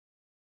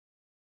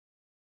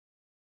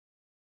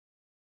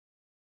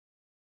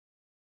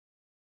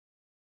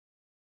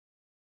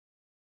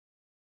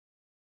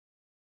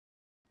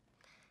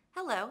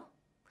Hello.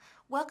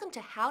 Welcome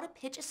to how to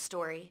pitch a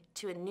story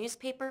to a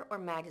newspaper or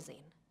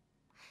magazine.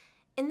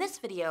 In this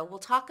video, we'll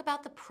talk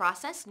about the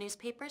process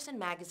newspapers and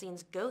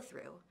magazines go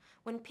through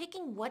when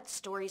picking what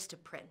stories to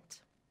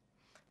print.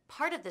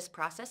 Part of this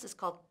process is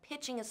called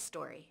pitching a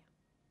story.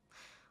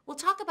 We'll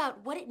talk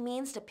about what it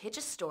means to pitch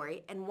a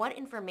story and what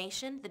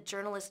information the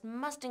journalist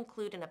must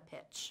include in a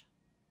pitch.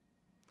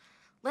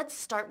 Let's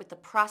start with the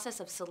process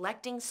of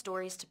selecting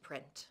stories to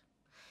print.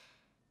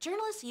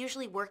 Journalists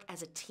usually work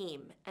as a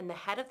team, and the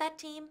head of that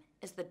team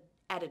is the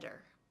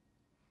editor.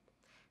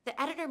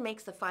 The editor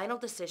makes the final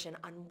decision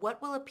on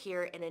what will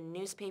appear in a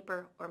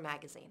newspaper or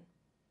magazine.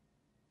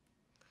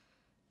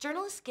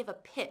 Journalists give a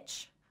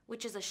pitch,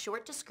 which is a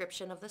short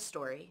description of the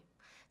story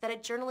that a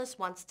journalist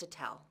wants to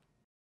tell.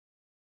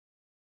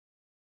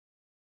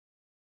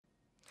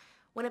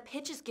 When a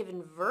pitch is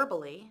given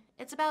verbally,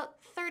 it's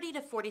about 30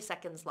 to 40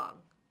 seconds long.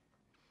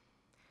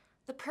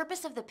 The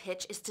purpose of the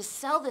pitch is to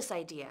sell this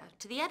idea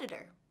to the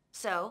editor,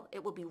 so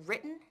it will be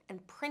written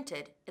and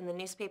printed in the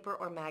newspaper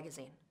or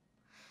magazine.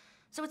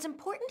 So it's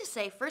important to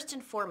say first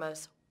and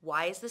foremost,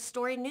 why is this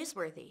story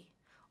newsworthy?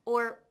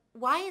 Or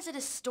why is it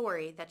a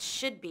story that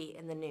should be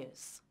in the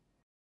news?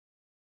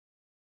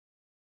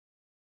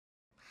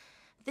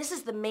 This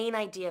is the main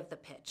idea of the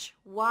pitch.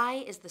 Why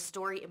is the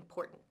story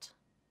important?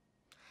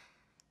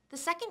 The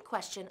second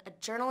question a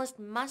journalist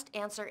must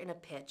answer in a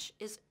pitch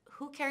is,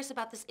 who cares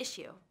about this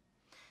issue?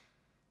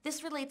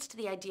 This relates to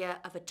the idea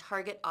of a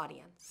target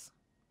audience.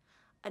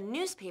 A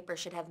newspaper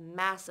should have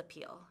mass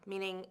appeal,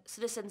 meaning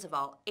citizens of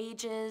all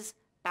ages,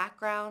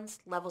 backgrounds,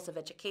 levels of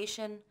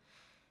education,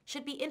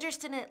 should be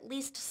interested in at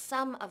least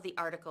some of the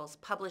articles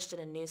published in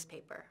a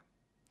newspaper.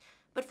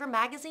 But for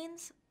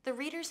magazines, the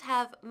readers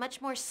have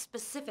much more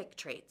specific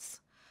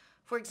traits.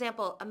 For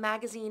example, a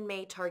magazine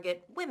may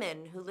target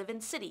women who live in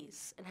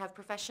cities and have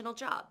professional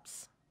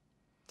jobs.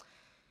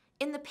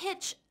 In the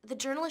pitch, the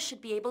journalist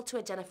should be able to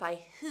identify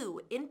who,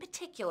 in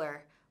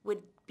particular,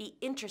 would be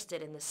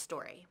interested in this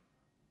story.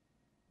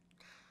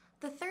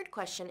 The third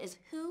question is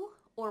who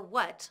or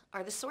what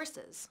are the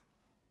sources?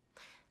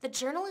 The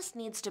journalist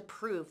needs to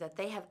prove that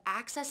they have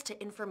access to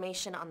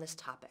information on this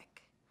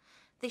topic.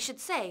 They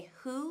should say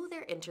who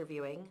they're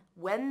interviewing,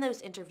 when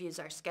those interviews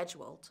are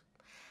scheduled,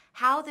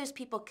 how those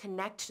people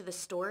connect to the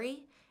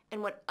story,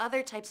 and what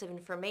other types of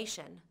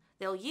information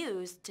they'll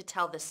use to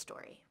tell this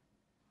story.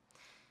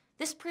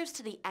 This proves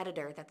to the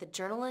editor that the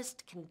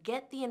journalist can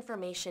get the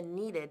information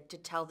needed to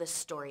tell this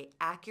story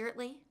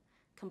accurately,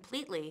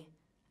 completely,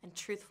 and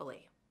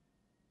truthfully.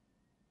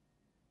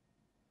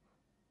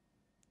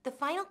 The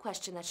final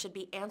question that should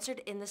be answered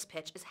in this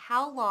pitch is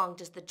how long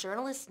does the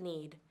journalist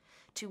need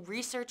to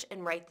research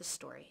and write the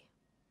story?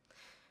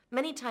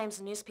 Many times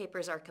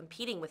newspapers are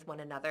competing with one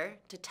another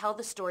to tell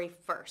the story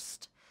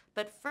first,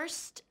 but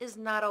first is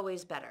not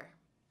always better.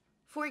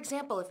 For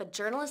example, if a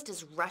journalist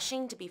is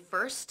rushing to be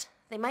first,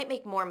 they might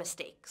make more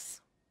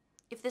mistakes.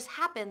 If this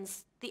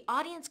happens, the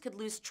audience could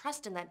lose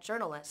trust in that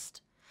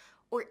journalist,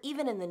 or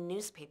even in the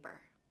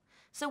newspaper.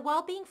 So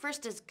while being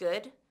first is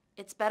good,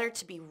 it's better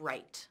to be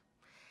right.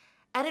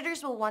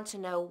 Editors will want to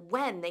know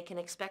when they can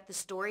expect the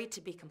story to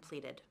be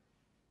completed.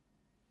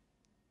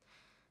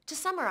 To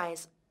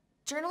summarize,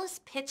 journalists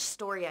pitch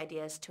story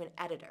ideas to an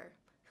editor,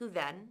 who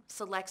then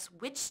selects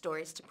which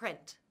stories to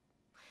print.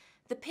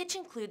 The pitch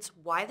includes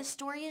why the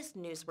story is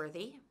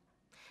newsworthy,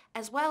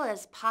 as well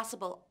as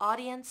possible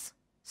audience,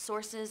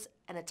 sources,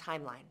 and a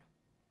timeline.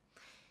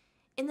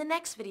 In the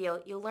next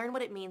video, you'll learn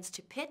what it means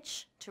to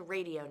pitch to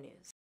radio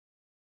news.